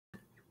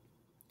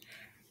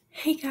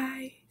Hey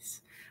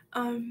guys.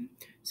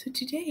 So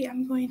today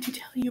I'm going to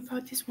tell you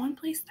about this one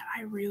place that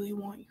I really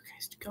want you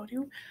guys to go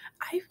to.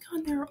 I've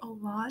gone there a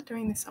lot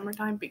during the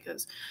summertime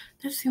because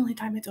that's the only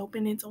time it's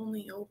open. It's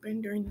only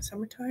open during the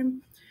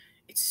summertime.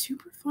 It's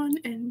super fun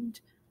and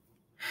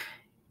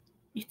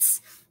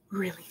it's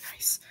really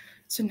nice.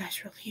 It's a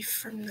nice relief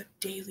from the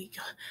daily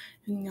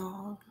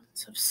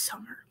gnawings of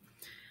summer.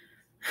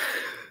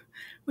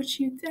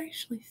 Which you'd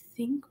actually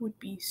think would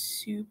be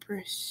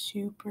super,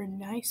 super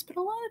nice, but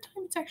a lot of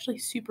time it's actually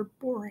super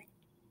boring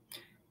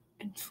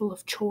and full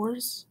of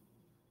chores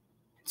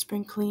and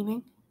spring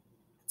cleaning.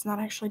 It's not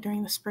actually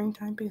during the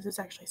springtime because it's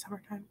actually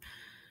summertime.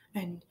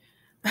 And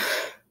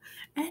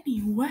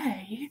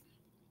anyway,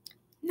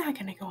 not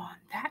gonna go on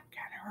that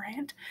kind of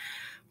rant.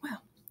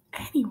 Well,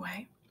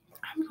 anyway,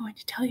 I'm going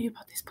to tell you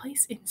about this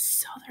place in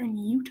southern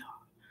Utah.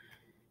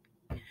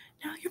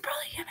 Now, you're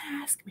probably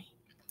gonna ask me,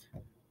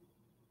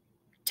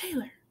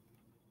 Taylor,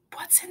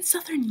 what's in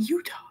southern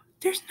Utah?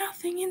 There's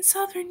nothing in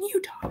southern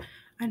Utah.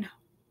 I know.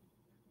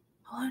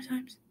 A lot of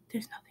times,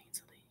 there's nothing in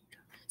southern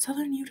Utah.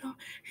 Southern Utah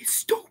is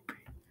stupid.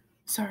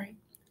 Sorry,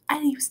 I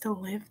used to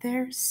live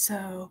there,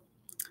 so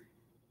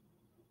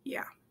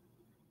yeah.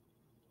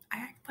 I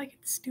act like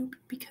it's stupid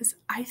because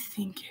I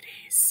think it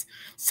is.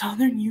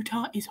 Southern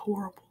Utah is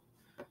horrible.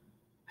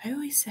 I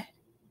always said,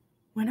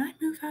 when I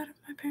move out of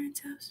my parents'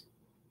 house,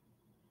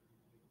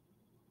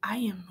 I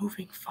am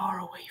moving far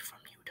away from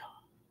Utah.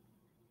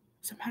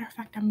 As a matter of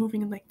fact, I'm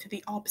moving to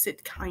the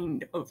opposite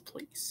kind of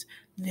place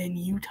than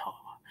Utah.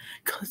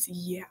 Cause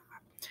yeah.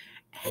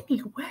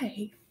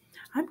 Anyway,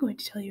 I'm going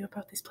to tell you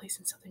about this place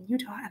in southern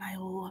Utah, and I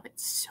love it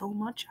so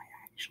much I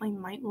actually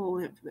might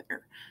live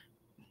there.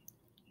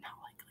 Not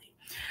likely.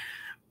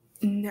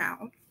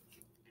 Now,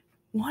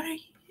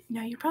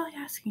 you're probably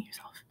asking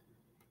yourself,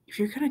 if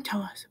you're gonna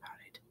tell us about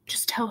it,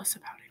 just tell us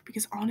about it,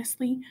 because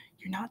honestly,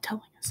 you're not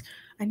telling us.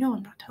 I know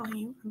I'm not telling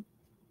you. I'm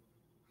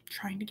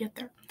trying to get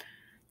there.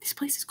 This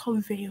place is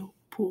called Veyo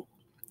Pool.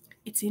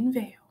 It's in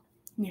Veyo,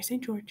 near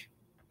St. George.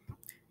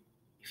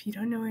 If you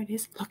don't know where it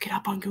is, look it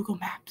up on Google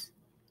Maps.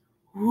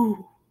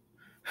 Ooh.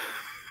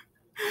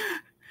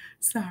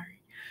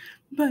 Sorry.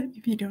 But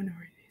if you don't know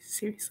where it is,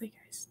 seriously,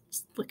 guys,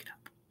 just look it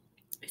up.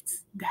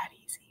 It's that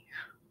easy.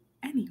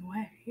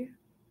 Anyway,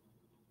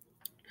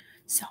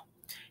 so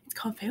it's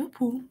called Veyo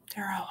Pool.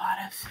 There are a lot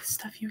of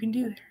stuff you can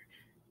do there,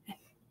 and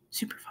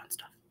super fun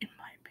stuff, in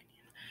my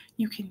opinion.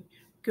 You can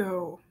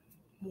go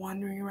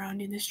wandering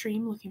around in the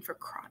stream looking for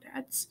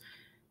crawdads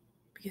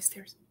because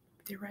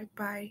they're right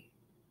by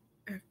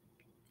a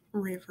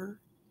river.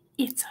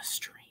 It's a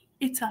stream.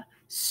 It's a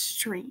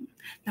stream,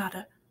 not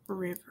a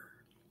river.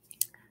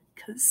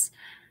 Because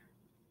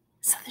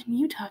southern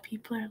Utah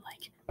people are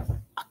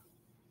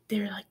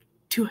they're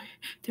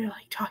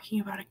like talking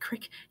about a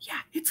creek.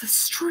 Yeah, it's a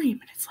stream,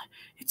 and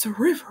it's a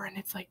river, and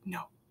it's like,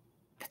 no,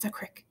 that's a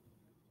creek.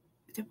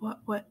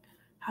 What?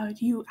 How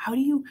do you?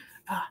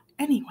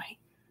 Anyway,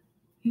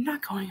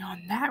 not going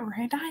on that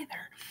rant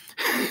either.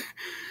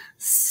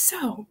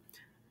 So,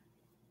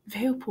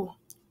 Veyo Pool,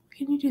 what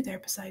can you do there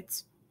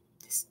besides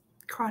this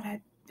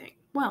crawdad thing?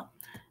 Well,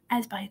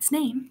 as by its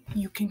name,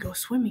 you can go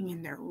swimming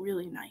in their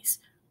really nice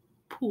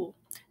pool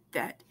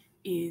that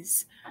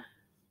is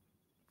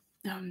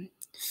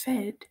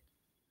fed.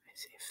 I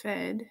say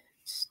fed.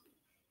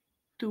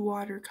 The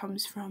water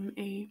comes from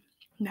a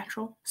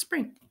natural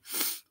spring,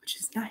 which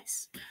is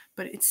nice,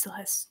 but it still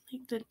has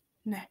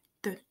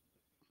the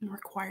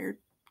required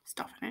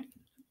stuff in it,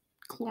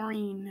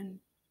 chlorine and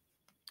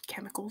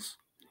chemicals.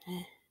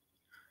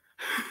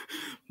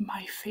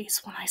 My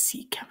face when I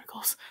see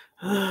chemicals.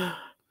 Ugh,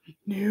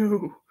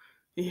 no.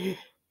 Yeah.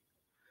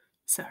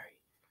 Sorry.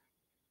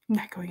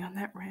 Not going on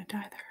that rant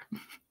either.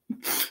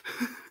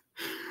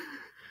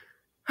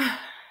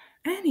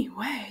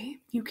 Anyway,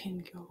 you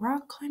can go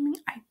rock climbing.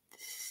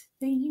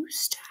 They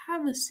used to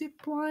have a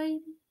zip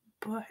line,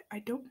 but I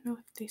don't know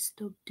if they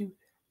still do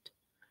that.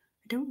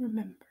 I don't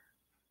remember.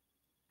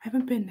 I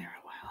haven't been there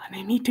in a while, and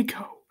I need to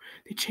go.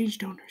 They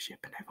changed ownership,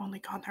 and I've only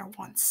gone there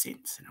once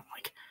since, and I'm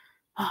like,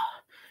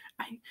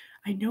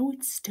 I know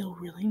it's still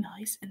really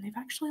nice, and they've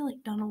actually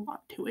done a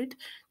lot to it.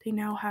 They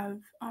now have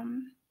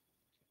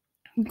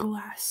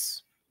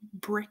glass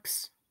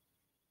bricks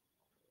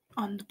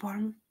on the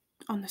bottom,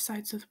 on the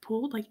sides of the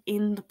pool,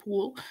 in the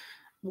pool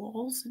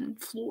walls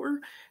and floor,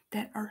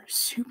 that are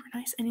super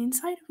nice, and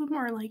inside of them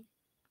are if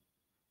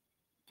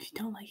you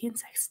don't like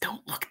insects,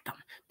 don't look at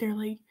them. They're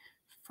like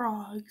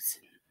frogs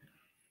and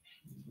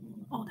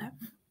all that,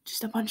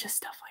 just a bunch of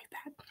stuff like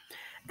that.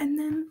 And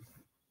then,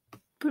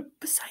 but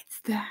besides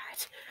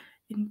that,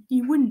 and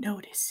you wouldn't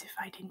notice if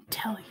I didn't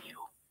tell you,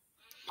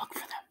 look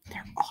for them.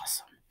 They're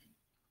awesome.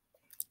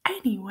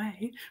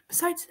 Anyway,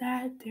 besides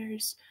that,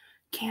 there's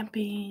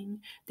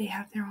camping. They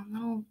have their own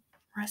little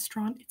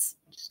restaurant. It's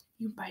just,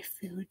 you buy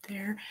food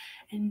there,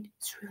 and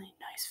it's really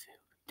nice food.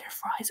 Their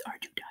fries are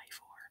to die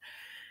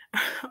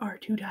for. Are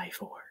to die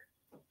for.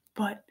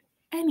 But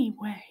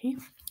anyway,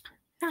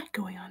 not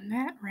going on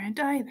that rant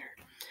either.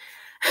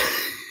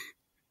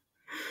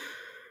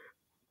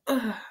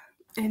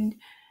 And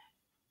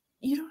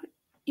you don't.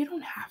 you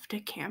don't have to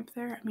camp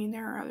there. I mean,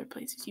 there are other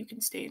places you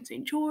can stay in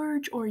St.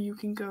 George, or you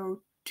can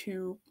go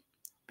to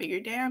Bigger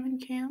Dam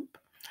and camp,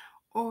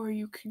 or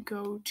you could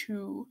go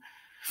to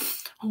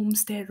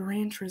Homestead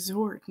Ranch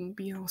Resort and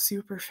be all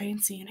super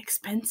fancy and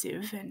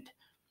expensive and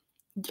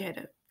get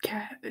a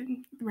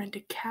cabin, rent a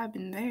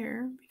cabin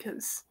there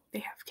because they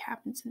have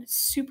cabins and it's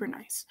super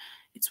nice.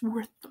 It's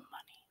worth the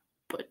money,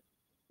 but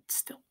it's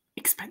still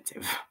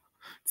expensive.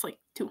 It's like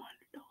 $200,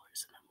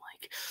 and I'm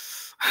like,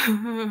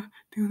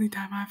 the only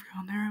time I've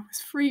gone there, I was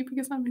free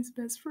because I'm his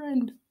best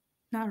friend.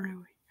 Not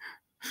really.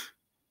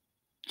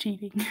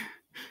 Cheating.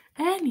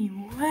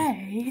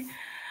 Anyway,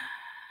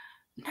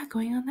 not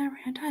going on that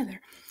rant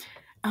either.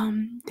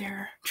 There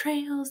are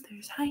trails,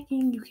 there's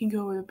hiking, you can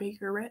go to the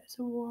Baker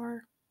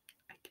Reservoir.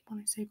 I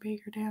want to say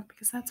Baker Dam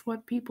because that's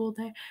what people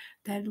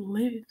that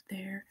live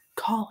there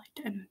call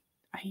it, and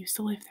I used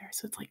to live there,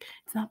 so it's like,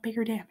 it's not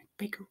Baker Dam, it's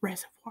Baker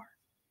Reservoir.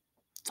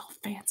 It's all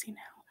fancy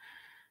now.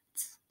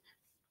 It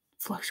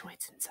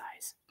fluctuates in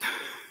size.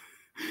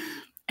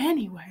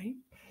 Anyway,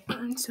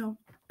 so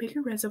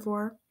Baker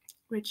Reservoir,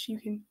 which you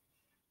can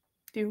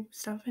do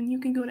stuff, and you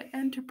can go to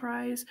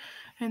Enterprise,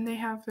 and they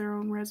have their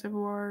own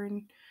reservoir,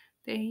 and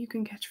you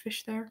can catch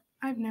fish there.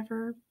 I've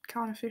never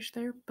caught a fish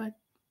there, but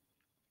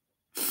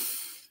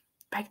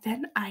back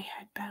then I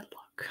had bad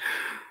luck.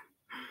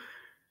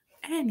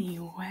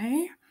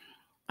 Anyway,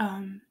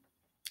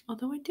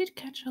 although I did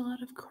catch a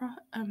lot of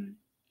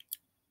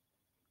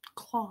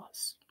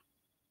claws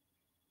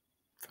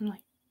from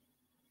like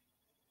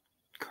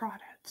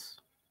crawdads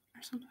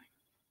or something.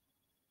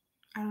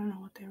 I don't know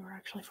what they were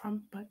actually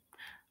from, but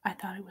I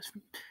thought it was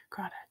from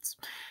crawdads.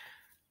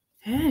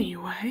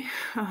 Anyway,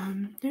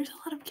 there's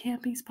a lot of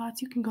camping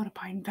spots. You can go to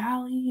Pine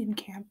Valley and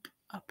camp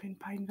up in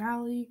Pine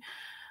Valley.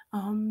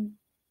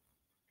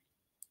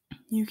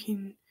 You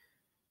can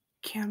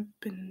camp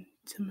in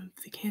some of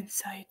the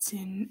campsites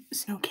in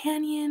Snow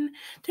Canyon.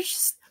 There's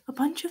just a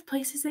bunch of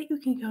places that you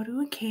can go to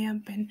and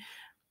camp, and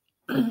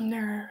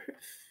there are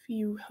a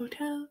few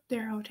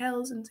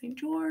hotels in St.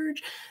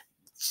 George.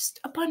 Just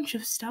a bunch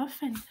of stuff,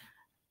 and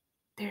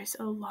there's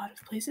a lot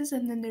of places.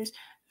 And then there's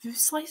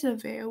Slice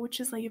of Veyo, which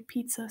is like a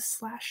pizza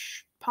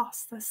slash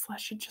pasta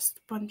slash just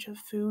a bunch of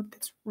food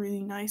that's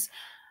really nice.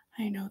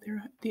 I know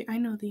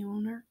the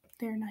owner.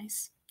 They're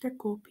nice. They're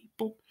cool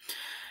people.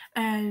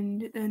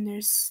 And then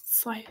there's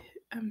I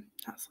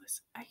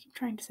keep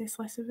trying to say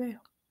Slice of Veyo.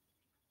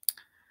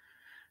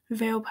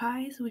 Veyo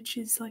Pies, which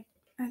is like,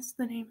 as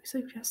the name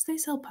suggests, they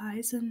sell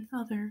pies and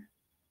other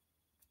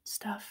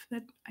stuff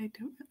that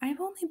I've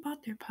only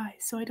bought their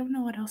pies, so I don't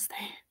know what else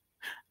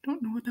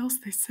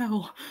they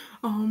sell.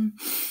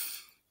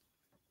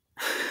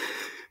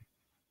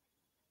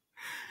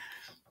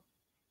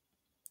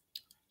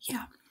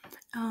 Yeah.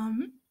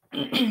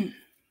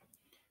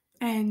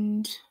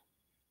 And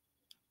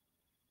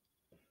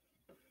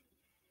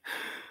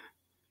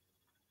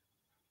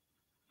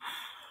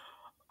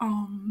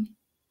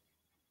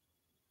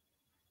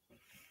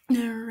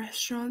there are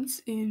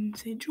restaurants in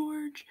St.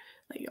 George,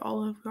 like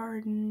Olive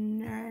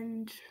Garden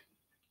and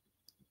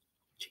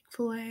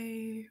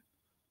Chick-fil-A,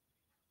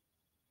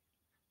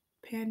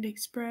 Panda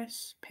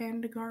Express,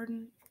 Panda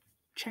Garden.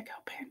 Check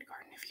out Panda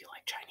Garden if you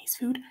like Chinese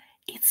food.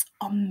 It's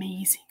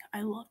amazing.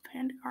 I love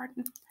Panda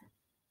Garden.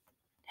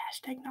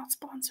 Hashtag not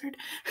sponsored.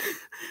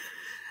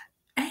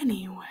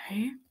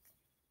 Anyway.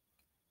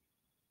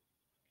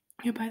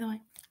 Yeah, by the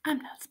way, I'm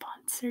not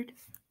sponsored.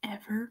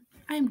 Ever.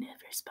 I'm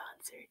never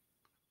sponsored.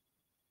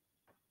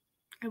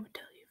 I would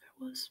tell you if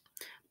I was.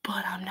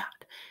 But I'm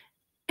not.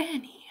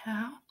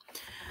 Anyhow.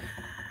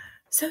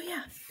 So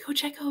yeah, go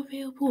check out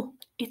Veyo Pool.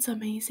 It's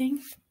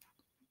amazing.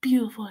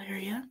 Beautiful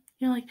area.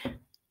 You're like,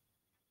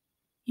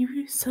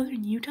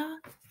 Southern Utah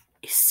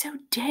is so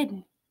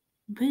dead.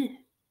 Bleh.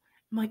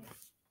 I'm like,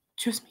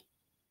 trust me,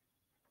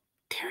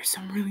 there are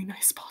some really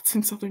nice spots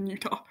in Southern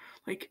Utah.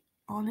 Like,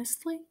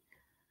 honestly,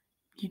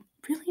 you'd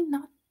really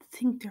not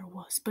think there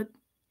was, but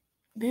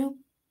Veyo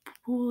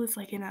Pool is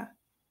like in a,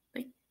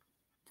 like,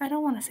 I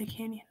don't want to say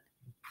canyon,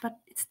 but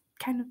it's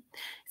kind of,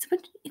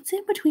 it's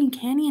in between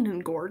canyon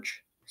and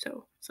gorge.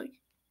 So it's like,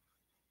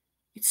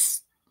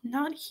 it's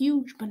not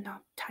huge, but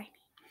not tiny.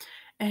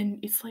 And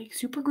it's like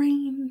super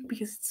green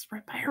because it's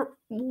right by a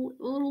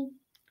little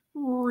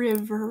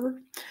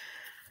river.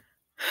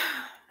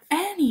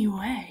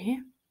 Anyway,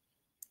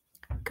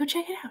 go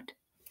check it out.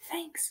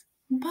 Thanks.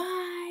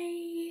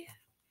 Bye.